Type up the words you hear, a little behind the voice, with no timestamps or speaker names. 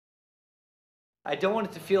I don't want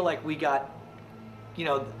it to feel like we got, you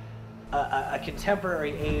know, a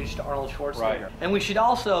contemporary aged Arnold Schwarzenegger. Right. And we should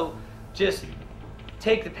also just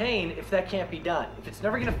take the pain if that can't be done. If it's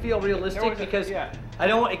never gonna feel realistic, because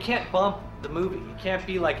it can't bump the movie. It can't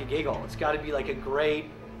be like a giggle. It's gotta be like a great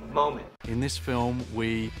moment. In this film,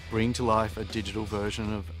 we bring to life a digital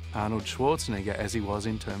version of Arnold Schwarzenegger as he was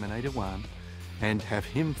in Terminator 1 and have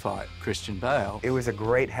him fight Christian Bale. It was a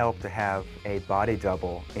great help to have a body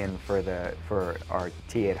double in for our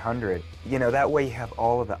T-800. You know, that way you have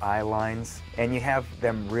all of the eye lines and you have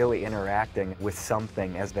them really interacting with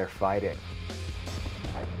something as they're fighting.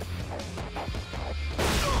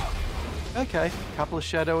 Okay, a couple of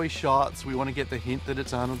shadowy shots. We want to get the hint that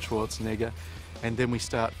it's Arnold Schwarzenegger, and then we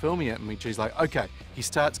start filming it, and she's like, okay, he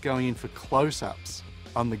starts going in for close-ups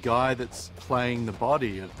on the guy that's playing the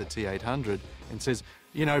body of the T-800 and says,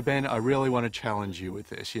 you know, Ben, I really want to challenge you with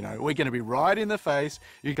this. You know, we're going to be right in the face.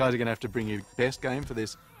 You guys are going to have to bring your best game for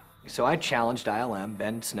this. So I challenged ILM,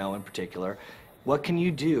 Ben Snow in particular, what can you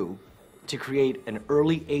do to create an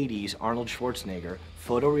early 80s Arnold Schwarzenegger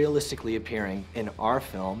photorealistically appearing in our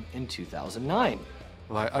film in 2009?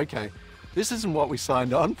 Like, okay, this isn't what we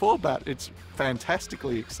signed on for, but it's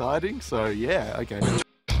fantastically exciting, so yeah, okay.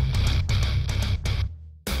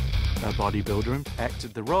 A bodybuilder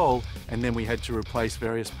acted the role, and then we had to replace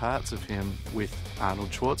various parts of him with Arnold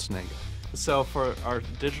Schwarzenegger. So for our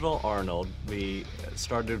digital Arnold, we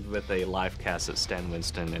started with a live cast that Stan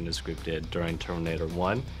Winston and his group did during Terminator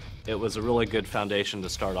 1. It was a really good foundation to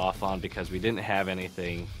start off on because we didn't have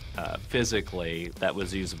anything physically that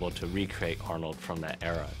was usable to recreate Arnold from that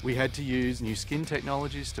era. We had to use new skin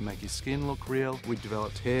technologies to make his skin look real. We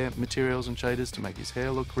developed hair materials and shaders to make his hair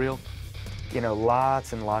look real. You know,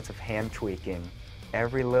 lots and lots of hand tweaking.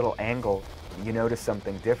 Every little angle, you notice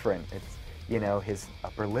something different. It's, you know, his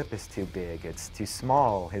upper lip is too big, it's too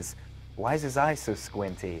small, why is his eye so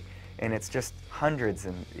squinty? And it's just hundreds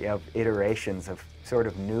of iterations of sort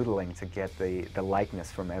of noodling to get the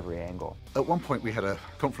likeness from every angle. At one point we had a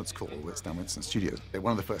conference call with Stan Winston Studios.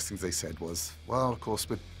 One of the first things they said was, well, of course,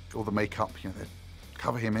 with all the makeup, you know, they'd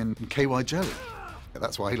cover him in KY jelly.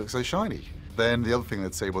 That's why he looks so shiny. Then the other thing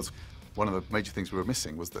they'd say was, one of the major things we were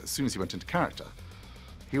missing was that as soon as he went into character,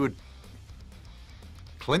 he would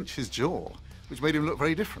clench his jaw, which made him look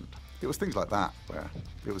very different. It was things like that where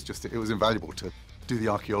it was invaluable to do the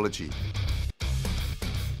archaeology.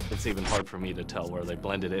 It's even hard for me to tell where they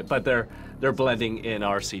blended it, but they're blending in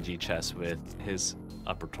our CG chest with his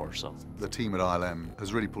upper torso. The team at ILM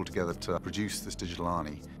has really pulled together to produce this digital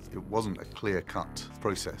Arnie. It wasn't a clear-cut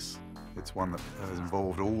process. It's one that has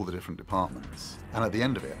involved all the different departments. And at the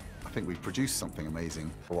end of it, I think we've produced something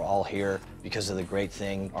amazing. We're all here because of the great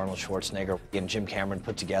thing Arnold Schwarzenegger and Jim Cameron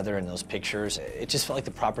put together in those pictures. It just felt like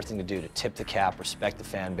the proper thing to do, to tip the cap, respect the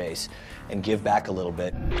fan base, and give back a little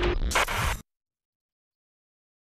bit.